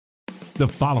The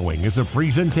following is a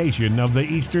presentation of the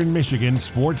Eastern Michigan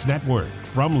Sports Network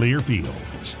from Learfield.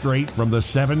 Straight from the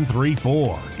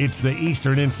 734, it's the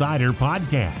Eastern Insider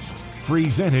Podcast.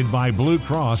 Presented by Blue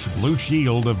Cross Blue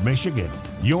Shield of Michigan.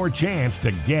 Your chance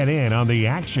to get in on the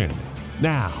action.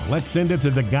 Now, let's send it to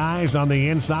the guys on the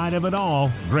inside of it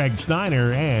all, Greg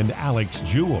Steiner and Alex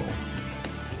Jewell.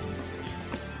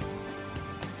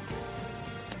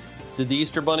 Did the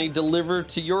Easter Bunny deliver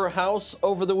to your house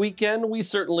over the weekend? We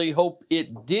certainly hope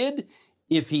it did.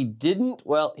 If he didn't,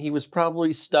 well, he was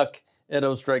probably stuck at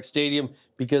Ostrike Stadium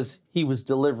because he was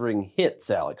delivering hits,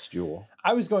 Alex Jewell.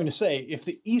 I was going to say, if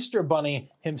the Easter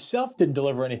Bunny himself didn't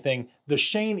deliver anything, the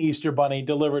Shane Easter Bunny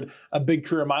delivered a big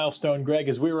career milestone, Greg,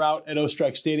 as we were out at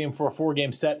Ostrike Stadium for a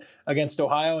 4-game set against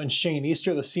Ohio, and Shane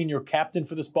Easter, the senior captain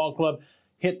for this ball club,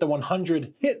 hit the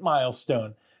 100-hit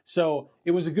milestone. So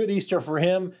it was a good Easter for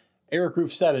him. Eric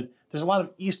Roof said it. There's a lot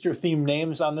of Easter-themed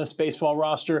names on this baseball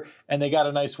roster, and they got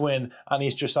a nice win on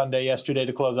Easter Sunday yesterday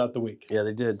to close out the week. Yeah,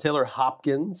 they did. Taylor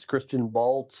Hopkins, Christian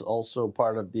Balt, also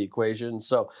part of the equation.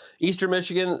 So Eastern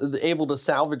Michigan able to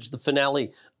salvage the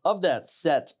finale of that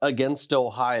set against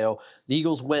Ohio. The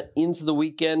Eagles went into the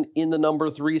weekend in the number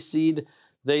 3 seed.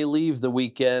 They leave the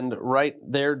weekend right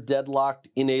there deadlocked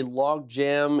in a log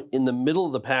jam in the middle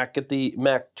of the pack at the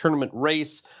MAC tournament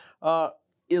race.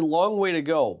 A long way to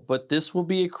go, but this will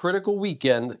be a critical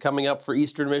weekend coming up for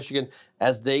Eastern Michigan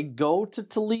as they go to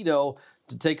Toledo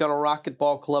to take on a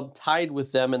racquetball club tied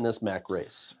with them in this MAC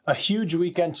race. A huge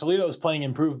weekend. Toledo is playing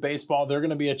improved baseball. They're going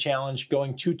to be a challenge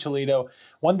going to Toledo.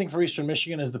 One thing for Eastern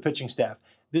Michigan is the pitching staff.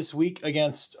 This week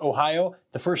against Ohio,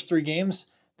 the first 3 games,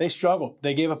 they struggled.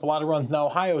 They gave up a lot of runs. Now,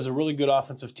 Ohio is a really good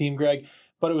offensive team, Greg,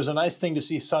 but it was a nice thing to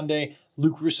see Sunday.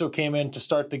 Luke Russo came in to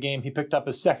start the game. He picked up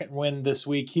his 2nd win this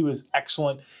week. He was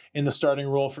excellent in the starting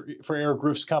role for Eric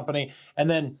Roof's company. And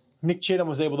then Nick Chittum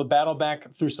was able to battle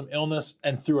back through some illness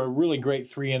and through a really great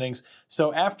 3 innings.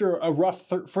 So after a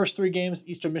rough first 3 games,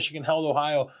 Eastern Michigan held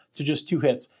Ohio to just 2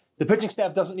 hits. The pitching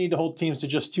staff doesn't need to hold teams to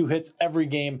just 2 hits every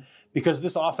game because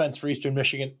this offense for Eastern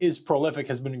Michigan is prolific,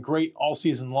 has been great all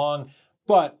season long.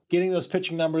 But getting those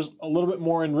pitching numbers a little bit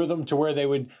more in rhythm to where they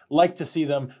would like to see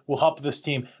them will help this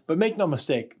team. But make no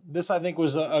mistake, this I think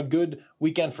was a good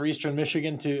weekend for Eastern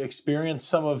Michigan to experience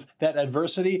some of that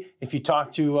adversity. If you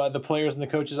talk to the players and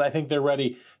the coaches, I think they're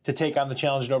ready to take on the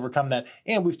challenge and overcome that.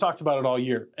 And we've talked about it all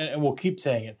year, and we'll keep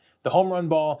saying it. The home run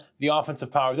ball, the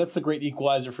offensive power, that's the great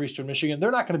equalizer for Eastern Michigan.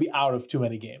 They're not going to be out of too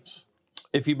many games.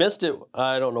 If you missed it,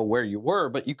 I don't know where you were,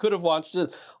 but you could have watched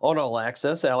it on All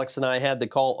Access. Alex and I had the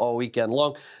call all weekend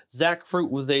long. Zach Fruit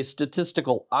with a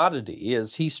statistical oddity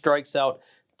as he strikes out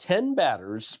 10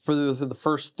 batters for the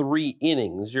first 3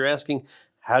 innings. You're asking,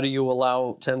 how do you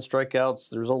allow 10 strikeouts?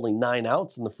 There's only 9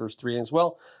 outs in the first 3 innings.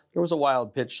 Well, there was a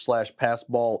wild pitch / pass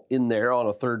ball in there on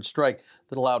a 3rd strike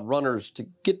that allowed runners to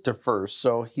get to first.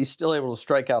 So he's still able to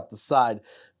strike out the side,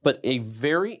 but a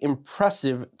very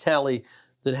impressive tally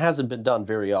that hasn't been done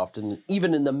very often,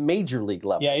 even in the major league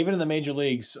level. Yeah, even in the major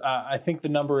leagues, I think the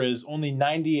number is only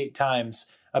 98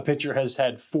 times a pitcher has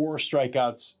had 4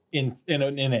 strikeouts in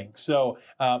an inning. So,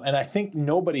 and I think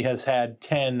nobody has had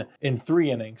 10 in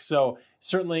 3 innings. So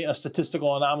certainly a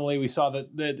statistical anomaly. We saw that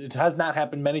it has not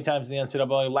happened many times in the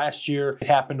NCAA. Last year, it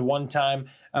happened 1 time.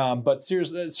 But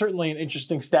seriously, certainly an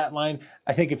interesting stat line.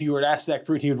 I think if you were to ask Zach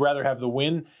Fruit, he would rather have the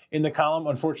win in the column.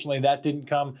 Unfortunately, that didn't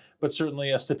come, but certainly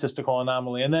a statistical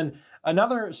anomaly. And then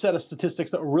another set of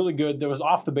statistics that were really good that was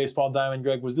off the baseball diamond,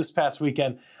 Greg, was this past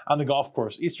weekend on the golf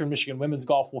course. Eastern Michigan women's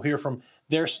golf. We'll hear from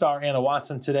their star, Anna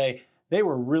Watson, today. They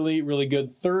were really, really good.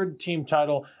 3rd team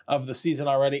title of the season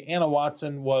already. Anna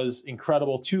Watson was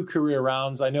incredible. 2 career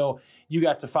rounds. I know you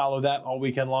got to follow that all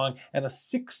weekend long. And a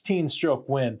 16-stroke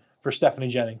win for Stephanie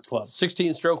Jennings' club.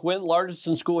 16-stroke win, largest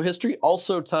in school history.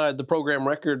 Also tied the program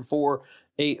record for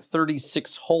a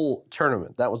 36-hole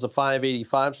tournament. That was a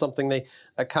 585, something they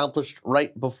accomplished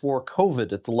right before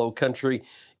COVID at the Low Country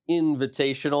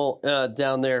Invitational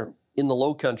down there in the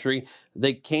Low Country.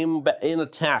 They came back and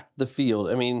attacked the field.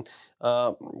 I mean,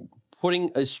 putting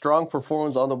a strong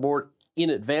performance on the board in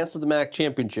advance of the MAC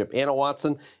championship. Anna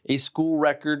Watson, a school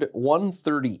record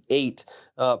 138,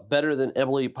 better than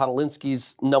Emily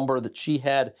Podolinsky's number that she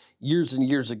had years and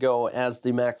years ago as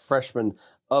the MAC freshman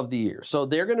of the year. So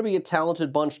they're going to be a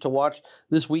talented bunch to watch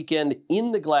this weekend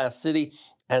in the Glass City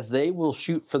as they will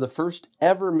shoot for the first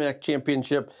ever MAC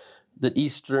championship that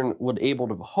Eastern would able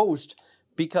to host,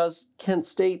 because Kent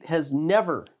State has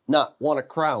never not won a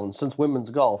crown since women's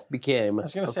golf became I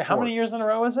was going to say, how many years in a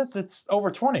row is it? It's over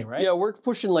 20, right? Yeah, we're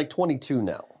pushing like 22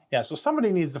 now. Yeah, so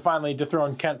somebody needs to finally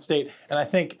dethrone Kent State, and I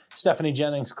think Stephanie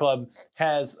Jennings' club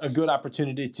has a good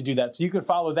opportunity to do that. So you can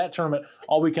follow that tournament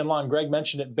all weekend long. Greg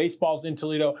mentioned it. Baseball's in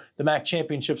Toledo. The MAC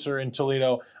championships are in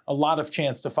Toledo. A lot of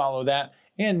chance to follow that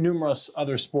and numerous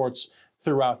other sports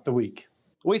throughout the week.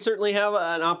 We certainly have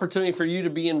an opportunity for you to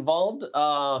be involved.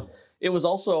 It was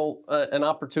also an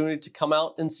opportunity to come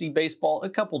out and see baseball a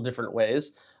couple different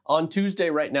ways. On Tuesday,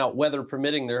 right now, weather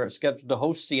permitting, they're scheduled to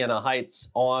host Siena Heights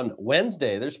on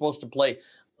Wednesday. They're supposed to play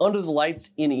under the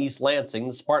lights in East Lansing.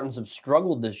 The Spartans have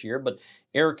struggled this year, but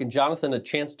Eric and Jonathan a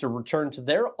chance to return to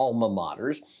their alma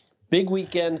maters. Big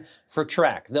weekend for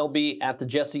track. They'll be at the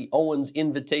Jesse Owens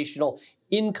Invitational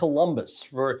in Columbus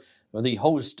for the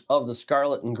host of the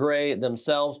Scarlet and Gray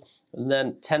themselves. And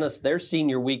then tennis, their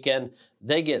senior weekend,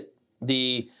 they get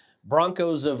the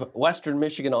Broncos of Western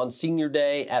Michigan on Senior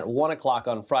Day at 1 o'clock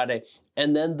on Friday,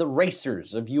 and then the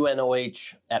Racers of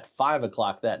UNOH at 5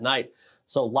 o'clock that night.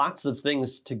 So lots of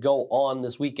things to go on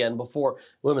this weekend before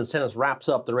women's tennis wraps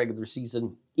up the regular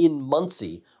season in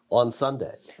Muncie on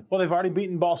Sunday. Well, they've already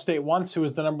beaten Ball State once, who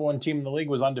was the number one team in the league,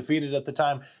 was undefeated at the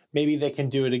time. Maybe they can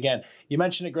do it again. You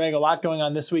mentioned it, Greg, a lot going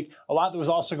on this week. A lot that was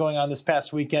also going on this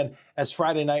past weekend as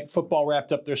Friday night football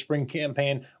wrapped up their spring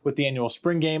campaign with the annual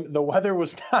spring game. The weather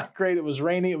was not great. It was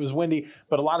rainy. It was windy,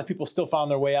 but a lot of people still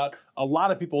found their way out. A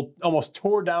lot of people almost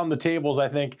tore down the tables, I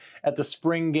think, at the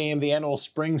spring game, the annual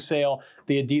spring sale.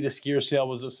 The Adidas gear sale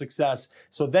was a success.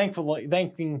 So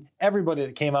thanking everybody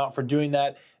that came out for doing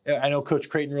that. I know Coach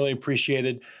Creighton really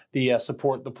appreciated the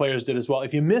support the players did as well.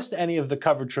 If you missed any of the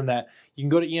coverage from that, you can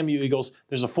go to EMU Eagles.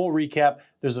 There's a full recap.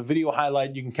 There's a video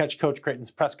highlight. You can catch Coach Creighton's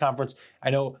press conference.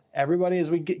 I know everybody, as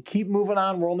we keep moving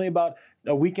on, we're only about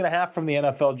a week and a half from the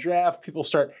NFL draft. People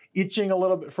start itching a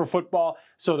little bit for football.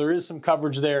 So there is some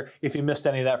coverage there if you missed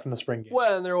any of that from the spring game.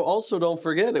 Well, and there also, don't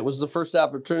forget, it was the first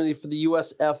opportunity for the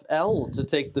USFL to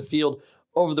take the field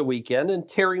over the weekend, and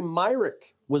Terry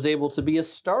Myrick was able to be a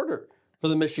starter for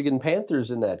the Michigan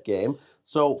Panthers in that game.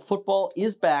 So football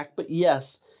is back, but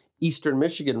yes, Eastern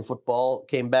Michigan football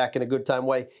came back in a good time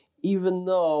way, even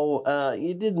though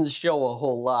it didn't show a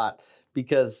whole lot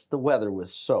because the weather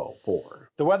was so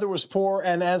poor. The weather was poor,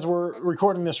 and as we're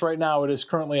recording this right now, it is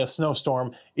currently a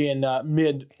snowstorm in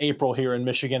mid-April here in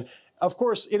Michigan. Of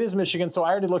course, it is Michigan, so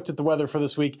I already looked at the weather for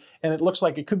this week, and it looks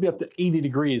like it could be up to 80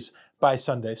 degrees by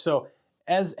Sunday. So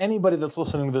as anybody that's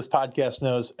listening to this podcast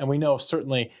knows, and we know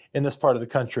certainly in this part of the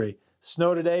country,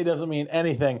 snow today doesn't mean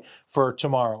anything for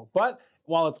tomorrow. But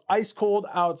while it's ice cold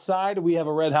outside, we have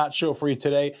a red hot show for you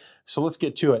today. So let's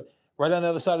get to it. Right on the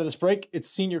other side of this break, it's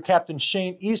senior captain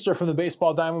Shane Easter from the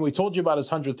Baseball Diamond. We told you about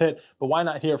his 100th hit, but why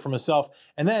not hear it from himself?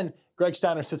 And then Greg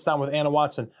Steiner sits down with Anna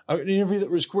Watson, an interview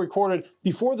that was recorded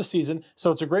before the season,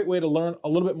 so it's a great way to learn a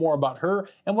little bit more about her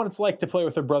and what it's like to play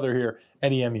with her brother here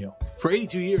at EMU. For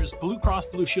 82 years, Blue Cross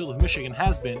Blue Shield of Michigan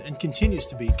has been and continues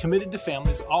to be committed to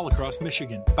families all across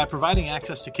Michigan. By providing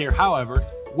access to care however,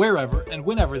 wherever, and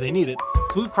whenever they need it,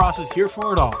 Blue Cross is here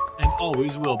for it all and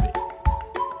always will be.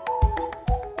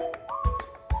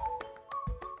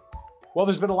 Well,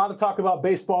 there's been a lot of talk about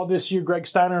baseball this year, Greg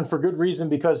Steiner, and for good reason,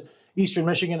 because Eastern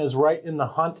Michigan is right in the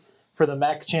hunt for the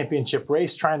MAC championship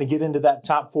race, trying to get into that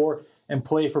top four and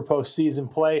play for postseason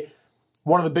play.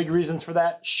 One of the big reasons for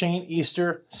that, Shane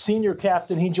Easter, senior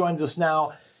captain. He joins us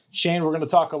now. Shane, we're going to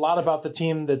talk a lot about the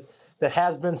team that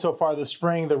has been so far this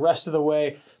spring, the rest of the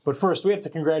way. But first, we have to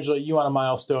congratulate you on a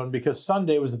milestone because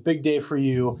Sunday was a big day for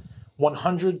you.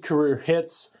 100 career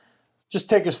hits. Just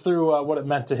take us through what it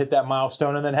meant to hit that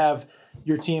milestone and then have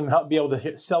your team help be able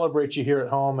to celebrate you here at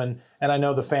home. And I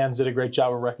know the fans did a great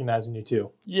job of recognizing you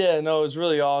too. Yeah, no, it was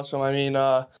really awesome. I mean,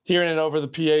 hearing it over the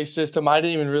PA system, I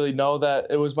didn't even really know that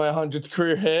it was my 100th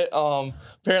career hit.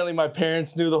 Apparently my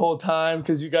parents knew the whole time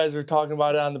because you guys were talking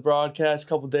about it on the broadcast a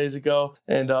couple days ago.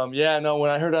 And when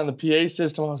I heard it on the PA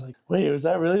system, I was like, wait, was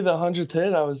that really the 100th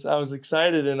hit? I was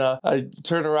excited. And I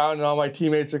turned around and all my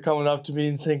teammates are coming up to me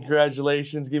and saying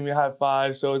congratulations, give me a high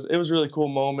five. So it was a really cool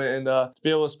moment. And to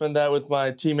be able to spend that with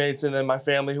my teammates and then my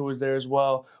family who was there as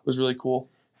well was really cool.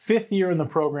 5th year in the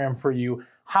program for you.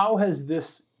 How has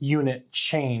this unit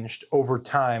changed over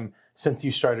time since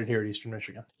you started here at Eastern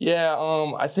Michigan? Yeah,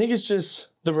 I think it's just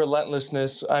the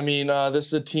relentlessness. I mean, this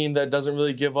is a team that doesn't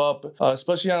really give up,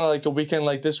 especially on like a weekend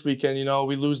like this weekend. You know,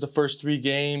 we lose the first 3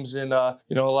 games and, a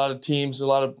lot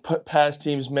of past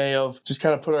teams may have just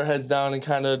kind of put our heads down and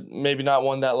kind of maybe not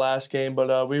won that last game,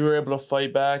 but we were able to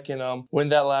fight back and win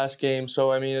that last game.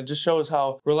 So, I mean, it just shows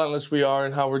how relentless we are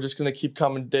and how we're just going to keep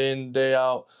coming day in, day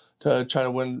out to try to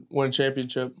win a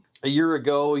championship. A year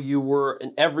ago, you were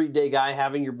an everyday guy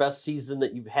having your best season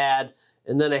that you've had,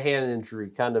 and then a hand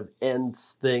injury kind of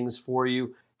ends things for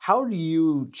you. How do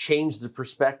you change the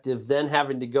perspective then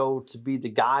having to go to be the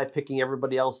guy picking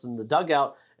everybody else in the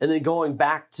dugout and then going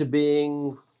back to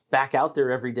being back out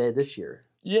there every day this year?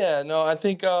 Yeah, no, I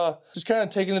think just kind of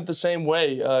taking it the same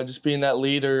way, just being that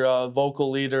leader, vocal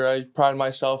leader. I pride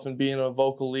myself in being a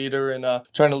vocal leader and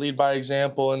trying to lead by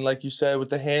example. And like you said,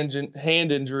 with the hand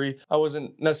injury, I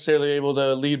wasn't necessarily able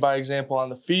to lead by example on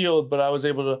the field, but I was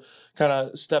able to kind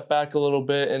of step back a little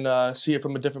bit and see it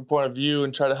from a different point of view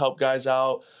and try to help guys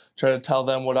out, try to tell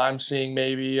them what I'm seeing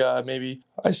maybe. Maybe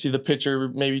I see the pitcher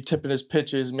maybe tipping his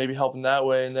pitches, maybe helping that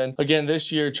way. And then again,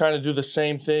 this year, trying to do the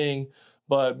same thing,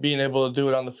 but being able to do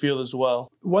it on the field as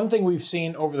well. One thing we've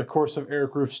seen over the course of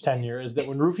Eric Roof's tenure is that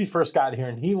when Roofy first got here,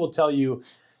 and he will tell you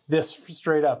this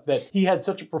straight up, that he had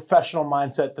such a professional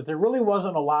mindset that there really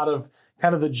wasn't a lot of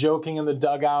kind of the joking in the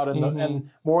dugout and, and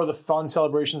more of the fun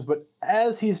celebrations. But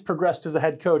as he's progressed as a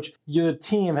head coach, the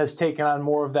team has taken on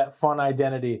more of that fun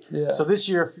identity. Yeah. So this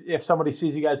year, if somebody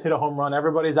sees you guys hit a home run,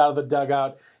 everybody's out of the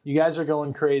dugout. You guys are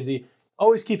going crazy.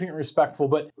 Always keeping it respectful.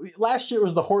 But last year it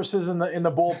was the horses in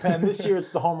the bullpen. This year it's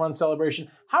the home run celebration.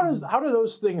 How do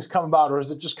those things come about, or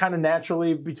is it just kind of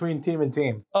naturally between team and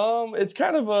team? It's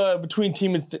kind of between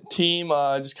team and team.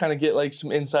 Just kind of get like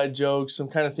some inside jokes, some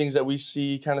kind of things that we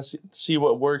see, kind of see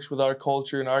what works with our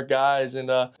culture and our guys. And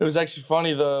it was actually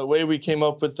funny the way we came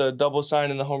up with the double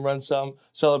sign and the home run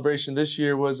celebration this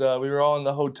year was we were all in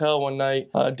the hotel one night.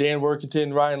 Dan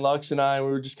Workington, Ryan Lux, and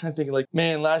we were just kind of thinking like,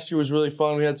 man, last year was really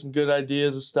fun. We had some good ideas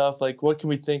of stuff, like what can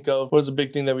we think of, what is a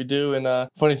big thing that we do. And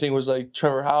funny thing was like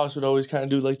Trevor House would always kind of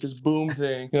do like this boom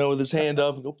thing, with his hand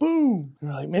up and go boom, and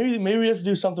we're like maybe we have to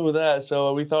do something with that.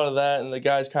 So we thought of that and the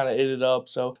guys kind of ate it up,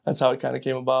 so that's how it kind of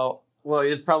came about. Well,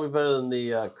 it's probably better than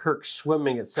the Kirk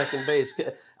swimming at second base.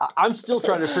 I'm still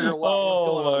trying to figure out what's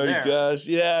going on there. Oh, my gosh.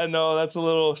 Yeah, no, that's a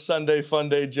little Sunday fun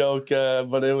day joke,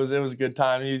 but it was a good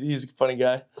time. He's a funny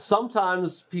guy.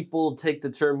 Sometimes people take the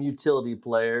term utility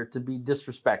player to be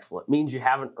disrespectful. It means you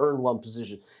haven't earned one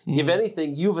position. If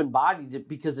anything, you've embodied it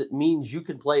because it means you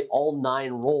can play all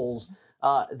 9 roles.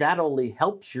 That only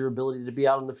helps your ability to be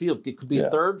out on the field. It could be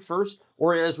third, first,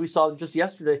 or as we saw just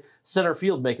yesterday, center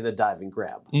field making a diving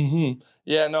grab.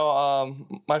 Yeah, no,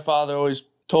 my father always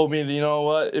told me, you know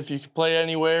what, if you can play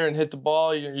anywhere and hit the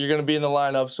ball, you're going to be in the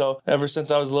lineup. So ever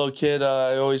since I was a little kid,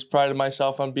 I always prided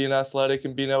myself on being athletic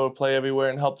and being able to play everywhere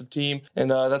and help the team. And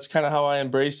that's kind of how I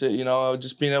embrace it,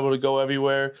 just being able to go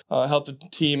everywhere, help the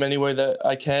team any way that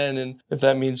I can. And if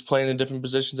that means playing in different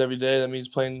positions every day, that means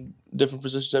playing different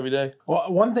positions every day.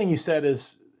 Well, one thing you said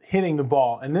is hitting the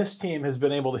ball, and this team has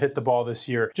been able to hit the ball this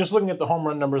year. Just looking at the home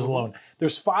run numbers alone,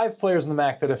 there's 5 players in the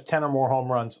MAC that have 10 or more home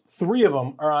runs. 3 of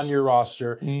them are on your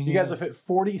roster. You guys have hit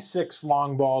 46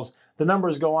 long balls. The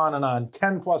numbers go on and on.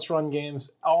 10-plus run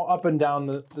games, all up and down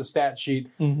the stat sheet.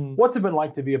 What's it been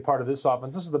like to be a part of this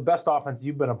offense? This is the best offense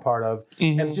you've been a part of,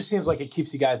 and it just seems like it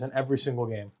keeps you guys in every single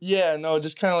game. Yeah, no,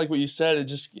 just kind of like what you said.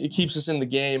 It keeps us in the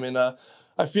game, and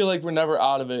I feel like we're never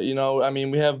out of it, I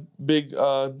mean, we have big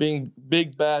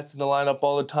bats in the lineup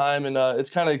all the time, and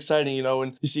it's kind of exciting,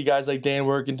 when you see guys like Dan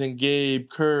Workington, Gabe,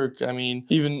 Kirk, I mean,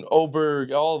 even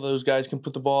Oberg, all of those guys can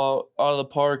put the ball out of the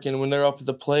park, and when they're up at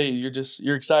the plate,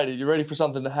 you're excited. You're ready for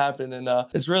something to happen, and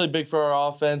it's really big for our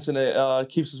offense, and it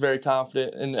keeps us very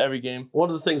confident in every game. One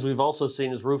of the things we've also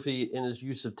seen is Roofy in his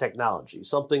use of technology,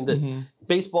 something that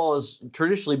baseball has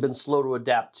traditionally been slow to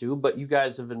adapt to, but you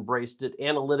guys have embraced it.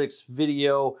 Analytics,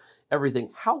 video, everything.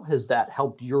 How has that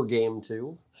helped your game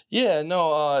too? Yeah,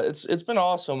 no, it's been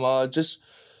awesome. Just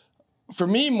for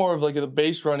me, more of like the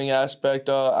base running aspect.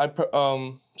 I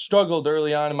struggled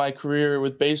early on in my career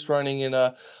with base running, and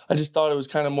I just thought it was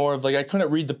kind of more of like I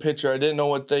couldn't read the pitcher. I didn't know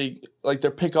what their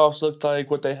pickoffs looked like,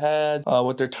 what they had,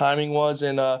 what their timing was.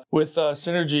 And with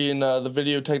Synergy and the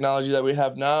video technology that we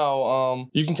have now,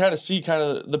 you can kind of see kind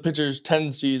of the pitcher's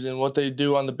tendencies and what they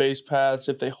do on the base paths,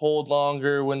 if they hold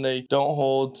longer, when they don't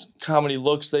hold, how many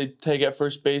looks they take at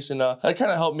first base. And that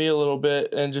kind of helped me a little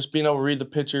bit, and just being able to read the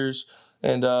pitchers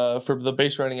and for the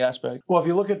base running aspect. Well, if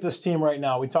you look at this team right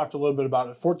now, we talked a little bit about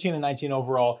it, 14-19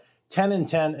 overall,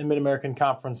 10-10 in Mid-American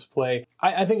Conference play.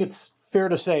 I think it's fair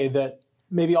to say that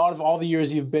maybe out of all the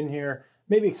years you've been here,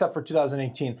 maybe except for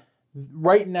 2018,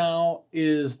 right now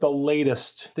is the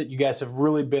latest that you guys have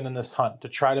really been in this hunt to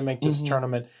try to make this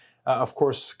tournament. Of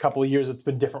course, a couple of years it's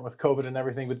been different with COVID and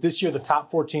everything, but this year the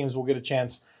top 4 teams will get a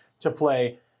chance to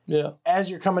play. Yeah. As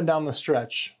you're coming down the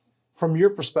stretch, from your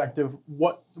perspective,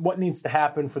 what needs to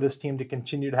happen for this team to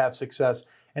continue to have success?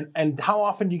 And how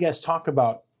often do you guys talk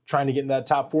about trying to get in that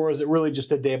top 4? Or is it really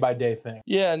just a day-by-day thing?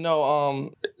 Yeah,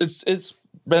 no, it's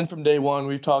been from day one.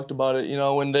 We've talked about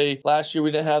it. Last year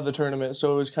we didn't have the tournament,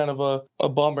 so it was kind of a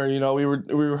bummer. We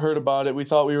were heard about it. We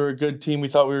thought we were a good team. We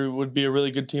thought we would be a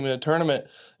really good team in a tournament.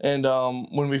 And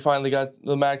when we finally got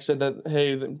the MAC said that,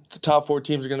 hey, the top 4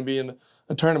 teams are going to be in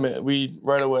a tournament, we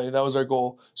right away, that was our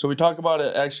goal. So we talk about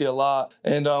it actually a lot.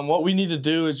 And what we need to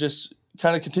do is just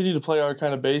kind of continue to play our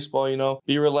kind of baseball,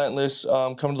 be relentless,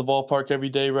 come to the ballpark every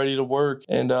day ready to work,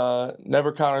 and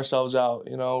never count ourselves out.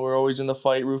 We're always in the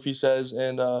fight, Roofy says,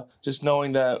 and just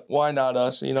knowing that why not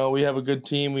us? We have a good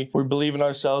team. We believe in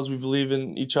ourselves. We believe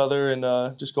in each other,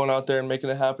 and just going out there and making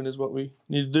it happen is what we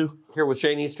need to do. Here with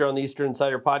Shane Easter on the Eastern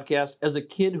Insider Podcast. As a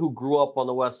kid who grew up on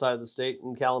the west side of the state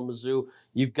in Kalamazoo,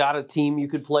 you've got a team you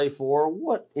could play for.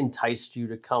 What enticed you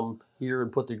to come here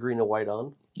and put the green and white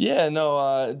on? Yeah,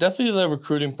 no, definitely the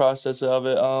recruiting process of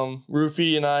it.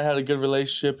 Roofy and I had a good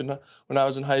relationship, and when I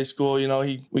was in high school,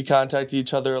 we contacted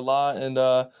each other a lot, and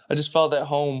I just felt at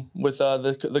home with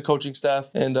the coaching staff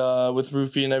and with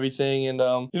Roofy and everything. And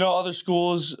other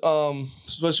schools,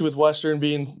 especially with Western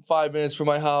being 5 minutes from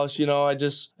my house, I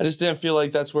just didn't feel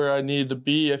like that's where I needed to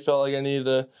be. I felt like I needed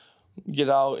to get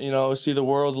out, see the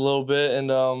world a little bit,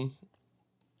 and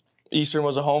Eastern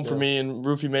was a home for me, and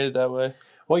Roofy made it that way.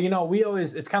 Well,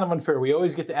 it's kind of unfair. We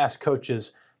always get to ask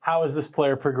coaches, how has this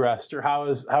player progressed, or how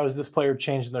is this player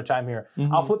changed in their time here?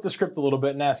 Mm-hmm. I'll flip the script a little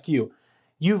bit and ask you.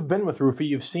 You've been with Roofy.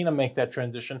 You've seen him make that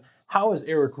transition. How has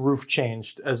Eric Roof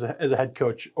changed as a head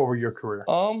coach over your career?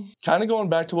 Kind of going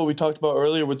back to what we talked about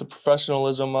earlier with the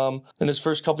professionalism. In his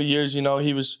first couple of years,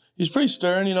 he was pretty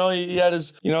stern. He had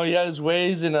his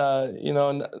ways, and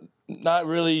not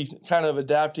really kind of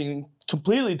adapting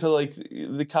completely to like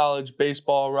the college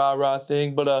baseball rah-rah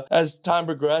thing. But as time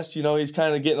progressed, he's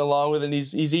kind of getting along with it, and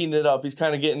he's eating it up. He's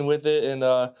kind of getting with it, and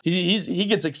he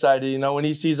gets excited, when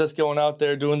he sees us going out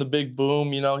there doing the big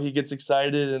boom, he gets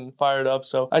excited and fired up.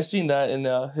 So I've seen that in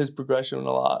his progression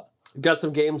a lot. We've got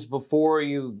some games before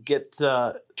you get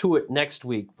to it next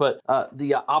week, but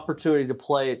the opportunity to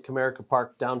play at Comerica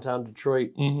Park, downtown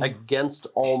Detroit, against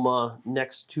Alma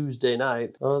next Tuesday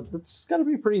night, that's got to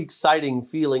be a pretty exciting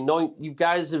feeling, knowing you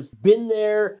guys have been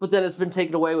there, but then it's been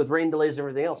taken away with rain delays and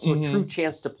everything else, so a true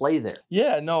chance to play there.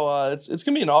 Yeah, no, it's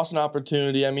going to be an awesome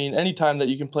opportunity. I mean, anytime that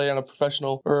you can play on a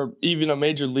professional or even a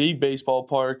major league baseball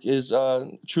park is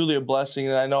truly a blessing,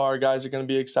 and I know our guys are going to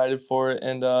be excited for it,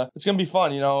 and it's going to be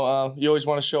fun, you always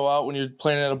want to show out when you're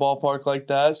playing at a ballpark like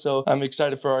that. So I'm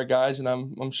excited for our guys, and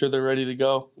I'm sure they're ready to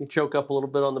go. You choke up a little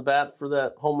bit on the bat for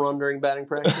that home run during batting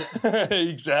practice?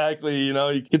 Exactly.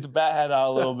 You get the bat hat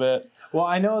out a little bit. Well,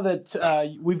 I know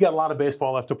that we've got a lot of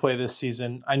baseball left to play this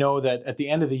season. I know that at the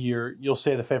end of the year, you'll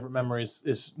say the favorite memory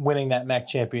is winning that MAC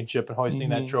championship and hoisting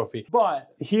that trophy. But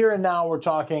here and now, we're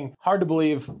talking, hard to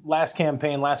believe, last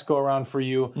campaign, last go-around for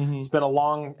you. It's been a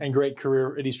long and great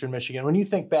career at Eastern Michigan. When you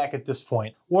think back at this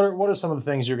point, what are some of the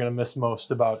things you're going to miss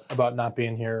most about not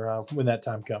being here when that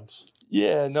time comes?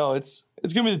 Yeah, no, it's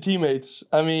going to be the teammates.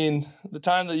 I mean, the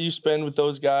time that you spend with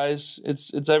those guys,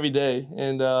 it's every day.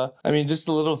 And, I mean, just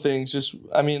the little things.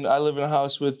 I live in a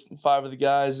house with 5 of the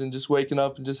guys, and just waking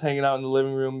up and just hanging out in the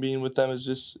living room, being with them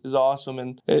is awesome.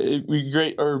 And we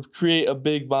create a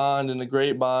big bond and a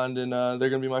great bond, and they're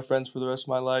going to be my friends for the rest of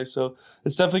my life. So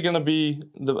it's definitely going to be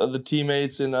the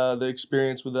teammates and the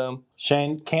experience with them.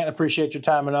 Shane, can't appreciate your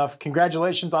time enough.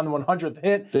 Congratulations on the 100th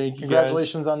hit. Thank you,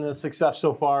 Congratulations on the success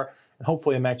so far. And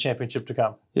hopefully a MAC championship to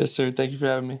come. Yes, sir. Thank you for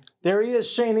having me. There he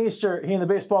is, Shane Easter. He and the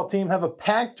baseball team have a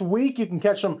packed week. You can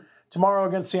catch them tomorrow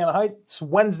against Siena Heights,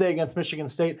 Wednesday against Michigan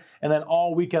State, and then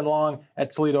all weekend long at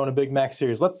Toledo in a big MAC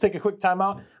series. Let's take a quick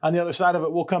timeout. On the other side of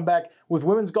it, we'll come back with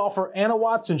women's golfer Anna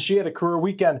Watson. She had a career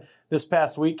weekend this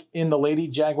past week in the Lady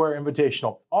Jaguar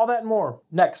Invitational. All that and more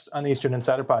next on the Eastern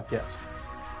Insider Podcast.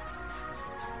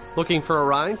 Looking for a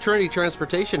ride? Trinity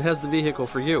Transportation has the vehicle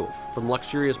for you. From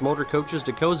luxurious motor coaches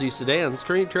to cozy sedans,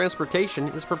 Trinity Transportation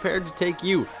is prepared to take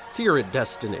you to your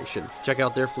destination. Check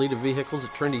out their fleet of vehicles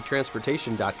at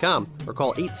TrinityTransportation.com or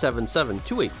call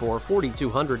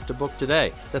 877-284-4200 to book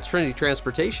today. That's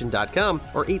TrinityTransportation.com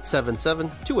or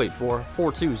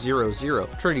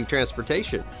 877-284-4200. Trinity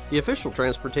Transportation, the official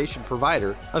transportation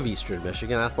provider of Eastern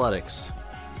Michigan Athletics.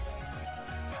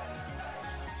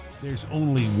 There's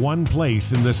only one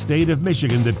place in the state of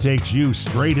Michigan that takes you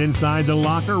straight inside the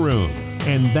locker room,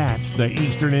 and that's the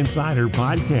Eastern Insider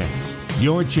Podcast.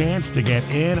 Your chance to get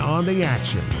in on the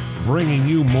action, bringing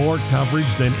you more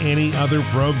coverage than any other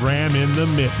program in the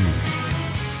mitten.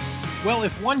 Well,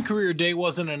 if one career day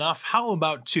wasn't enough, how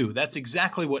about two? That's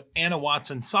exactly what Anna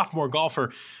Watson, sophomore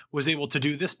golfer, was able to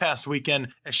do this past weekend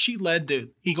as she led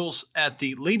the Eagles at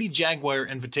the Lady Jaguar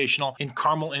Invitational in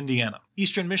Carmel, Indiana.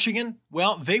 Eastern Michigan,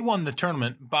 well, they won the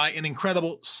tournament by an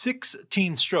incredible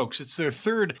 16 strokes. It's their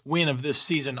third win of this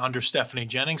season under Stephanie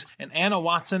Jennings, and Anna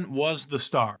Watson was the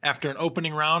star. After an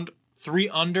opening round, 3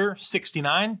 under,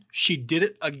 69, she did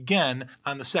it again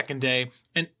on the second day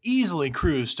and easily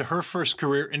cruised to her first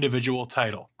career individual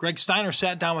title. Greg Steiner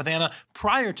sat down with Anna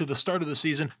prior to the start of the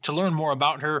season to learn more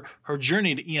about her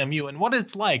journey to EMU, and what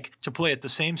it's like to play at the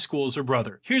same school as her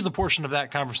brother. Here's a portion of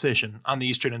that conversation on the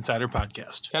Eastern Insider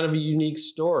Podcast. Kind of a unique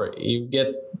story. You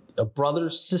get a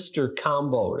brother-sister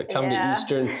combo to come to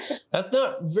Eastern. That's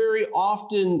not very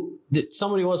often that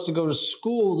somebody wants to go to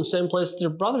school the same place their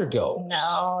brother goes.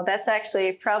 No, that's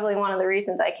actually probably one of the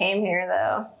reasons I came here,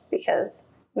 though, because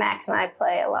Max and I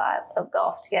play a lot of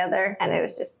golf together, and it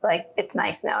was just like, it's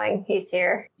nice knowing he's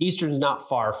here. Eastern's not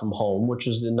far from home, which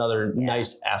is another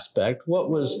nice aspect.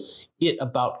 What was it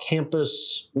about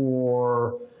campus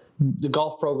or the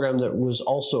golf program that was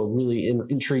also really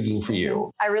intriguing for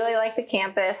you? I really like the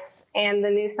campus and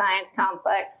the new science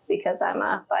complex because I'm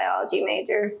a biology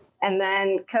major. And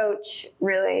then Coach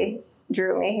really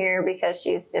drew me here because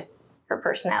her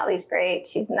personality's great.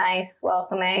 She's nice,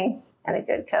 welcoming, and a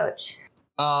good coach.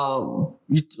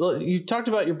 You talked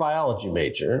about your biology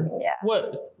major. Yeah.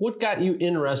 What got you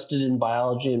interested in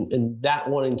biology and that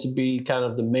wanting to be kind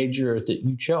of the major that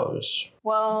you chose?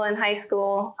 Well, in high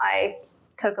school, I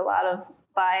took a lot of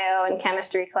bio and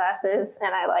chemistry classes,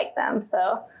 and I liked them.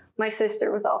 So my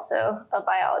sister was also a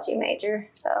biology major.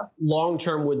 So long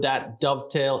term, would that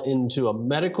dovetail into a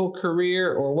medical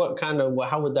career, or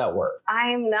how would that work?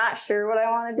 I'm not sure what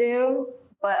I want to do,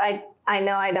 but I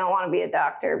know I don't want to be a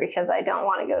doctor because I don't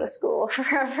want to go to school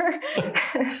forever.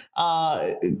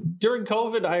 During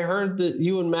COVID, I heard that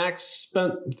you and Max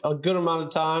spent a good amount of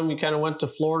time. You kind of went to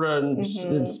Florida and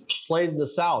played in the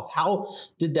South. How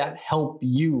did that help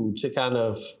you to kind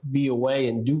of be away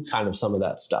and do kind of some of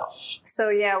that stuff? So,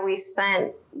 we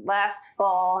spent last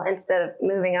fall, instead of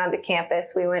moving onto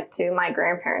campus, we went to my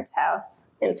grandparents' house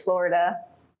in Florida.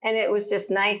 And it was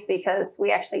just nice because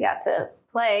we actually got to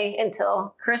play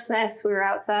until Christmas. We were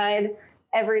outside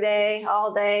every day,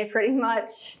 all day, pretty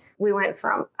much. We went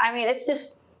it's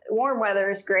just warm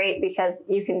weather is great because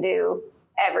you can do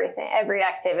everything, every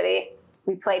activity.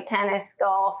 We played tennis,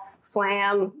 golf,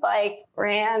 swam, bike,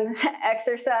 ran,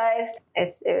 exercised.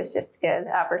 It was just a good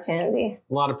opportunity.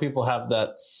 A lot of people have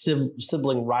that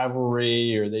sibling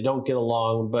rivalry or they don't get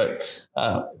along, but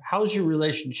how's your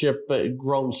relationship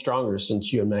grown stronger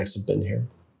since you and Max have been here?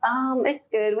 It's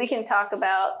good. We can talk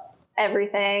about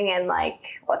everything and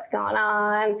what's going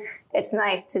on. It's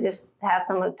nice to just have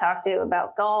someone to talk to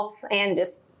about golf and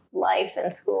just life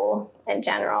and school in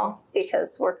general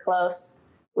because we're close.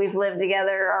 We've lived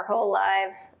together our whole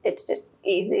lives. It's just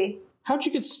easy. How'd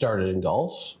you get started in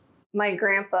golf? My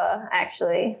grandpa,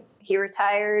 actually, he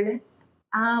retired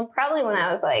probably when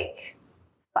I was 5,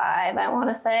 I want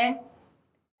to say.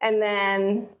 And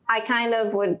then I kind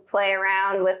of would play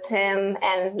around with him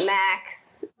and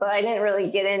Max, but I didn't really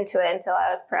get into it until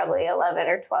I was probably 11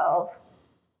 or 12.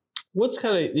 Was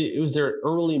there an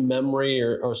early memory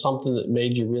or something that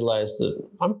made you realize that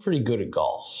I'm pretty good at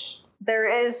golf? There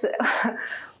is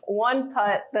one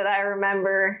putt that I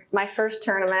remember, my first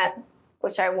tournament,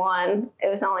 which I won. It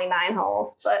was only 9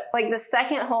 holes, but the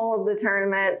second hole of the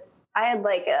tournament, I had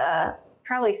a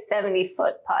probably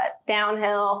 70-foot putt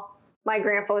downhill. My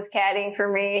grandpa was caddying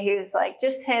for me. He was like,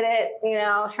 just hit it,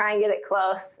 try and get it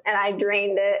close. And I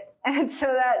drained it. And so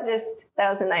that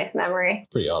was a nice memory.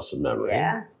 Pretty awesome memory.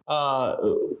 Yeah.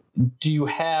 Do you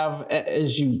have,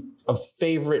 a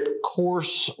favorite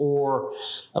course or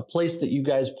a place that you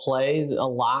guys play a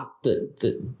lot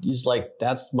that is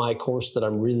that's my course that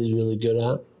I'm really, really good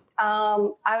at?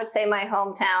 I would say my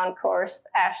hometown course,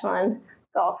 Ashland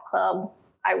Golf Club.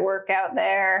 I work out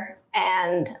there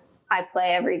and I play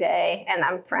every day, and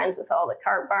I'm friends with all the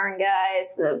Cart Barn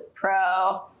guys, the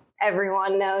pro.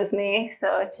 Everyone knows me,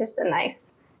 so it's just a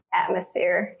nice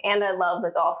atmosphere, and I love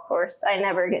the golf course. I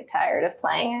never get tired of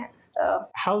playing it. So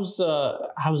how's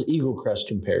Eagle Crest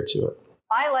compared to it?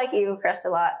 I like Eagle Crest a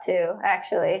lot too,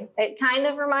 actually. It kind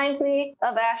of reminds me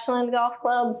of Ashland Golf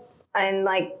Club, and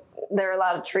there are a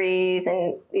lot of trees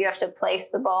and you have to place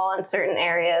the ball in certain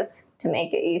areas to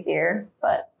make it easier.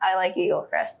 But I like Eagle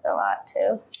Crest a lot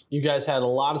too. You guys had a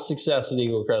lot of success at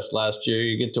Eagle Crest last year.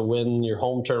 You get to win your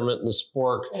home tournament in the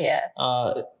Spork. Yes.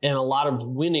 And a lot of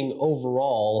winning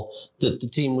overall that the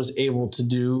team was able to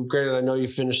do. Granted, I know you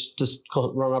finished just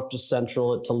run up to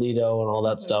Central at Toledo and all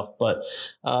that stuff, but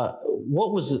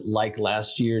what was it like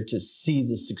last year to see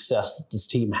the success that this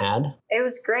team had? It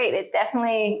was great. It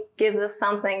definitely gives us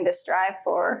something to strive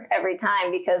for every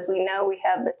time because we know we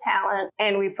have the talent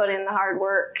and we put in the hard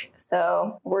work.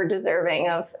 So we're deserving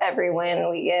of every win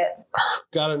we get.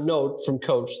 Got a note from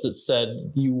Coach that said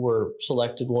you were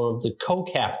selected one of the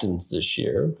co-captains this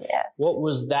year. Yes. What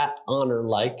was that honor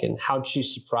like, and how'd she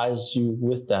surprise you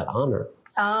with that honor?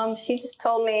 She just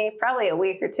told me probably a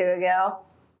week or two ago,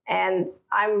 and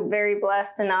I'm very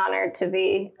blessed and honored to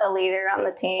be a leader on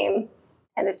the team.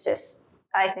 And it's just,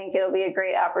 I think it'll be a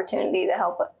great opportunity to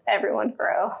help everyone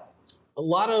grow. A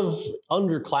lot of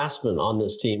underclassmen on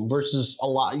this team versus a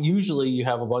lot. Usually you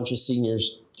have a bunch of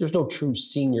seniors. There's no true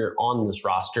senior on this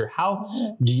roster.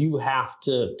 How do you have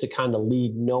to kind of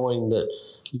lead knowing that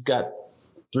you've got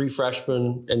 3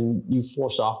 freshmen and you 4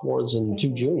 sophomores and 2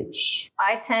 juniors?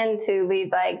 I tend to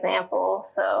lead by example,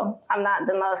 so I'm not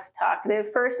the most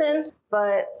talkative person,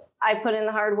 but I put in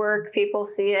the hard work. People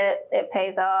see it. It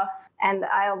pays off. And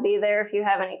I'll be there if you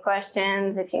have any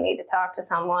questions, if you need to talk to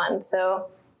someone. So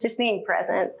just being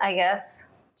present, I guess.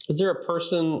 Is there a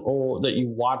person that you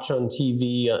watch on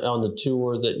TV on the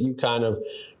tour that you kind of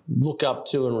look up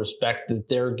to and respect that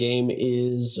their game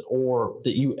is, or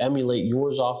that you emulate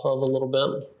yours off of a little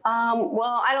bit?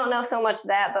 Well, I don't know so much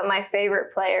that, but my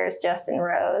favorite player is Justin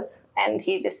Rose. And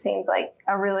he just seems like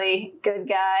a really good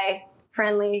guy,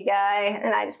 friendly guy.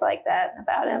 And I just like that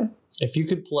about him. If you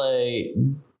could play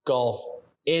golf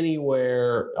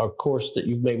anywhere, a course that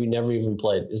you've maybe never even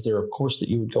played, is there a course that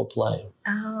you would go play?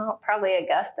 Probably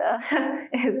Augusta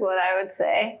is what I would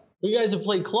say. You guys have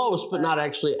played close, but not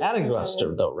actually at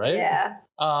Augusta, though, right? Yeah.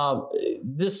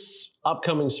 This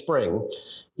upcoming spring,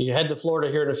 you head to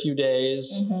Florida here in a few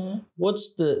days.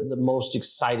 What's the most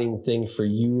exciting thing for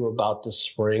you about the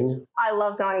spring? I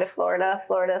love going to Florida.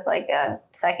 Florida's like a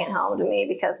second home to me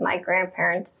because my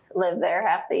grandparents live there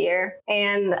half the year.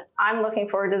 And I'm looking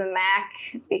forward to the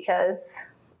MAC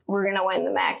because we're going to win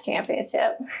the MAC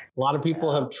championship. A lot of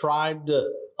people have tried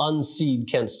to unseed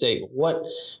Kent State. What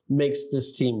makes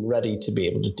this team ready to be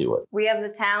able to do it? We have the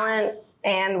talent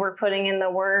and we're putting in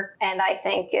the work. And I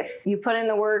think if you put in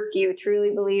the work, you truly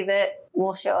believe it,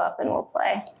 we'll show up and we'll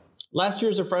play. Last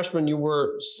year as a freshman, you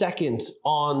were second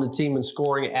on the team in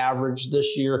scoring average.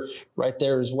 This year, right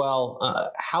there as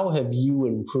well. How have you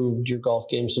improved your golf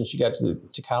game since you got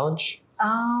to college?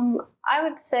 I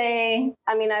would say,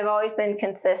 I've always been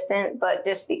consistent, but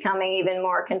just becoming even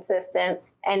more consistent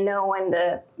and know when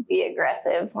to be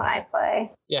aggressive when I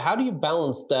play. Yeah, how do you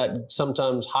balance that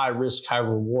sometimes high risk, high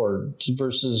reward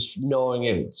versus knowing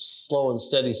it slow and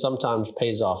steady sometimes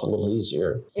pays off a little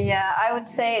easier? Yeah, I would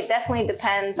say it definitely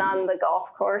depends on the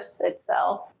golf course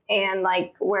itself and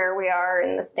like where we are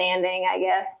in the standing, I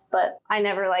guess. But I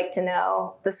never like to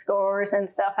know the scores and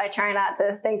stuff. I try not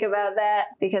to think about that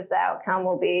because the outcome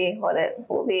will be what it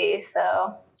will be.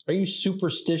 So. Are you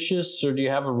superstitious, or do you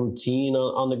have a routine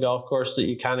on the golf course that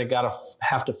you kind of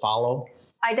have to follow?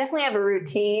 I definitely have a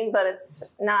routine, but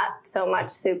it's not so much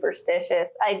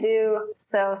superstitious. I do.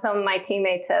 So some of my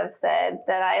teammates have said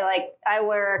that I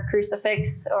wear a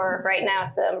crucifix, or right now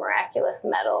it's a miraculous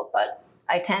medal, but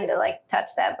I tend to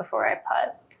touch that before I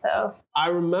putt. So I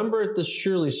remember at the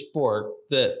Shirley Sport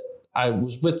that I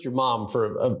was with your mom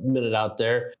for a minute out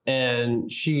there, and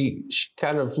she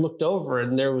kind of looked over,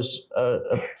 and there was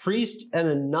a priest and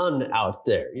a nun out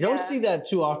there. You don't see that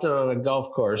too often on a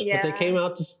golf course, but they came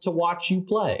out to watch you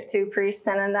play. 2 priests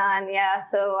and a nun, yeah.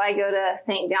 So I go to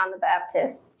St. John the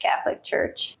Baptist Catholic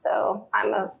Church, so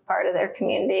I'm a part of their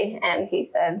community, and he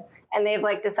said... And they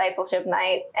have discipleship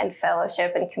night and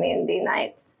fellowship and community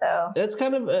nights. So that's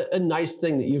kind of a nice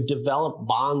thing that you've developed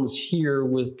bonds here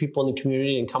with people in the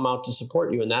community and come out to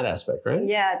support you in that aspect, right?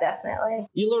 Yeah, definitely.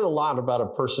 You learn a lot about a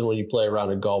person when you play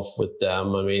around a golf with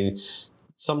them.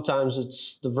 Sometimes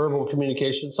it's the verbal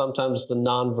communication, sometimes the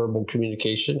nonverbal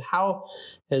communication. How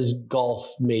has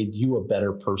golf made you a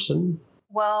better person?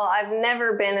 Well, I've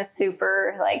never been a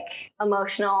super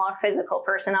emotional or physical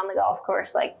person on the golf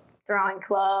course, throwing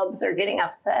clubs or getting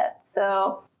upset.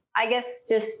 So I guess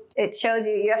just it shows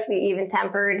you have to be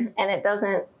even-tempered, and it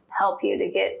doesn't help you to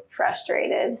get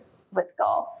frustrated with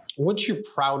golf. What's your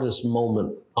proudest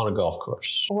moment on a golf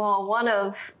course?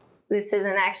 Well, this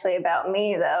isn't actually about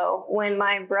me though. When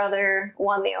my brother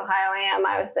won the Ohio Am,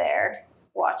 I was there,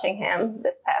 watching him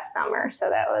this past summer. So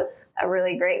that was a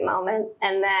really great moment.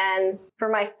 And then for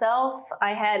myself,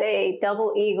 I had a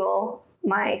double eagle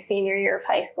my senior year of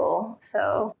high school.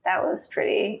 So that was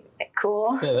pretty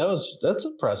cool. Yeah, that's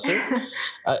impressive.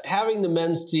 Having the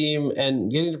men's team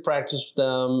and getting to practice with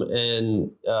them and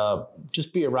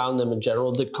just be around them in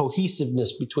general, the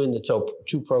cohesiveness between the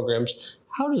two programs,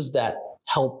 how does that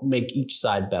help make each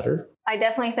side better? I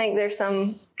definitely think there's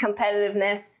some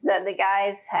competitiveness that the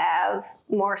guys have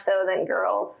more so than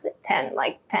girls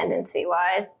tendency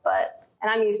wise, and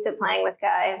I'm used to playing with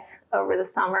guys over the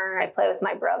summer. I play with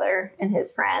my brother and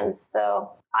his friends.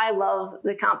 So I love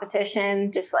the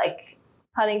competition, just like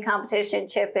putting competition,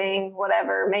 chipping,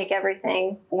 whatever, make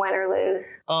everything win or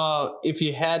lose. If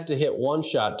you had to hit one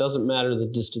shot, doesn't matter the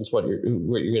distance, what you're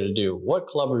going to do. What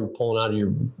club are you pulling out of your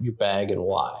bag and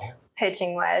why?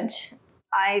 Pitching wedge.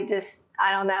 I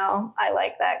don't know. I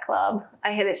like that club.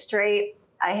 I hit it straight.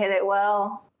 I hit it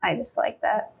well. I just like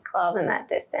that club and that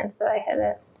distance that I hit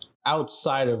it.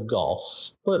 Outside of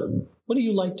golf, what do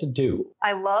you like to do?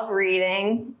 I love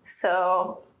reading,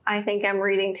 so I think I'm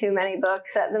reading too many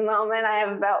books at the moment. I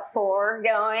have about 4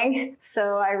 going,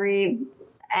 so I read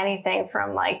anything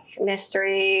from like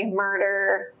mystery,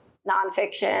 murder,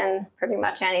 nonfiction, pretty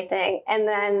much anything, and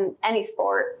then any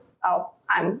sport. I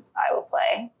will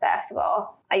play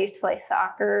basketball. I used to play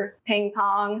soccer, ping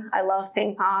pong. I love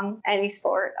ping pong. Any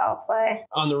sport, I'll play.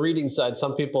 On the reading side,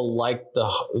 some people like the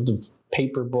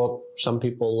paper book. Some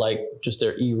people like just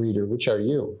their e-reader. Which are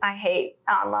you? I hate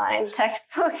online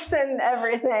textbooks and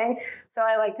everything. So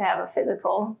I like to have a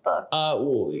physical book.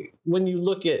 When you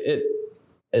look at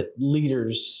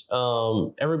leaders,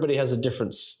 everybody has a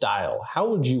different style. How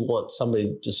would you want somebody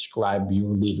to describe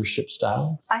your leadership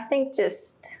style? I think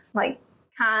just like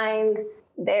kind,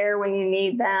 there when you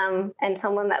need them, and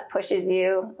someone that pushes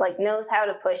you, like knows how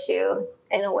to push you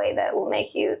in a way that will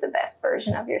make you the best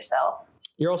version of yourself.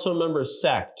 You're also a member of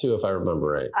SAC too, if I remember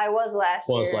right. I was last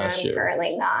year. I'm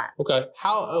currently not. Okay.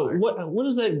 What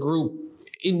does that group,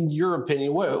 in your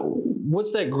opinion,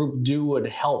 what's that group do and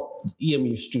help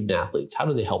EMU student athletes? How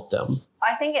do they help them?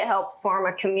 I think it helps form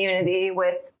a community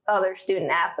with other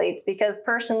student athletes, because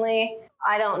personally,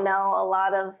 I don't know a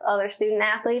lot of other student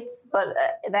athletes, but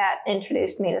that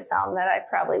introduced me to some that I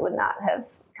probably would not have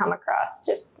come across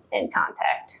just in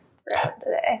contact throughout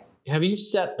the day. Have you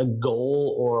set a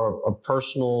goal or a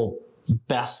personal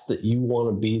best that you want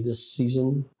to be this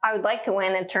season? I would like to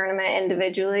win a tournament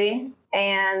individually,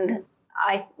 and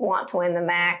I want to win the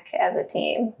MAC as a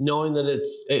team. Knowing that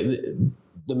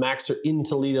the MACs are in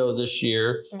Toledo this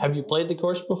year, mm-hmm. Have you played the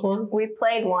course before? We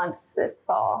played once this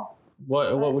fall.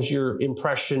 What was your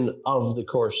impression of the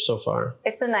course so far?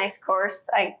 It's a nice course.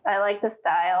 I like the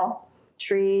style.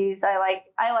 Trees. I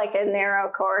like a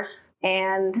narrow course,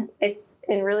 and it's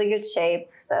in really good shape.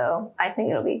 So I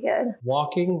think it'll be good.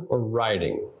 Walking or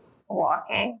riding?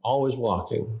 Walking. Always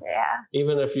walking. Yeah.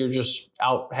 Even if you're just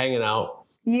out hanging out?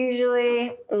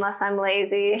 Usually, unless I'm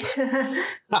lazy.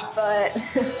 But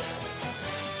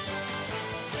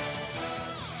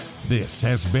this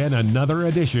has been another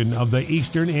edition of the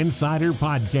Eastern Insider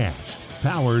Podcast,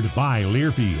 powered by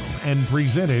Learfield and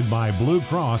presented by Blue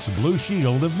Cross Blue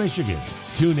Shield of Michigan.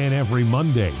 Tune in every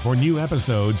Monday for new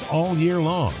episodes all year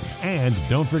long. And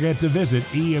don't forget to visit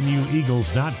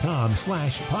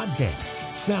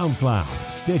emueagles.com/podcasts,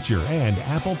 SoundCloud, Stitcher, and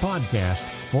Apple Podcast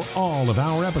for all of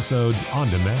our episodes on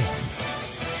demand.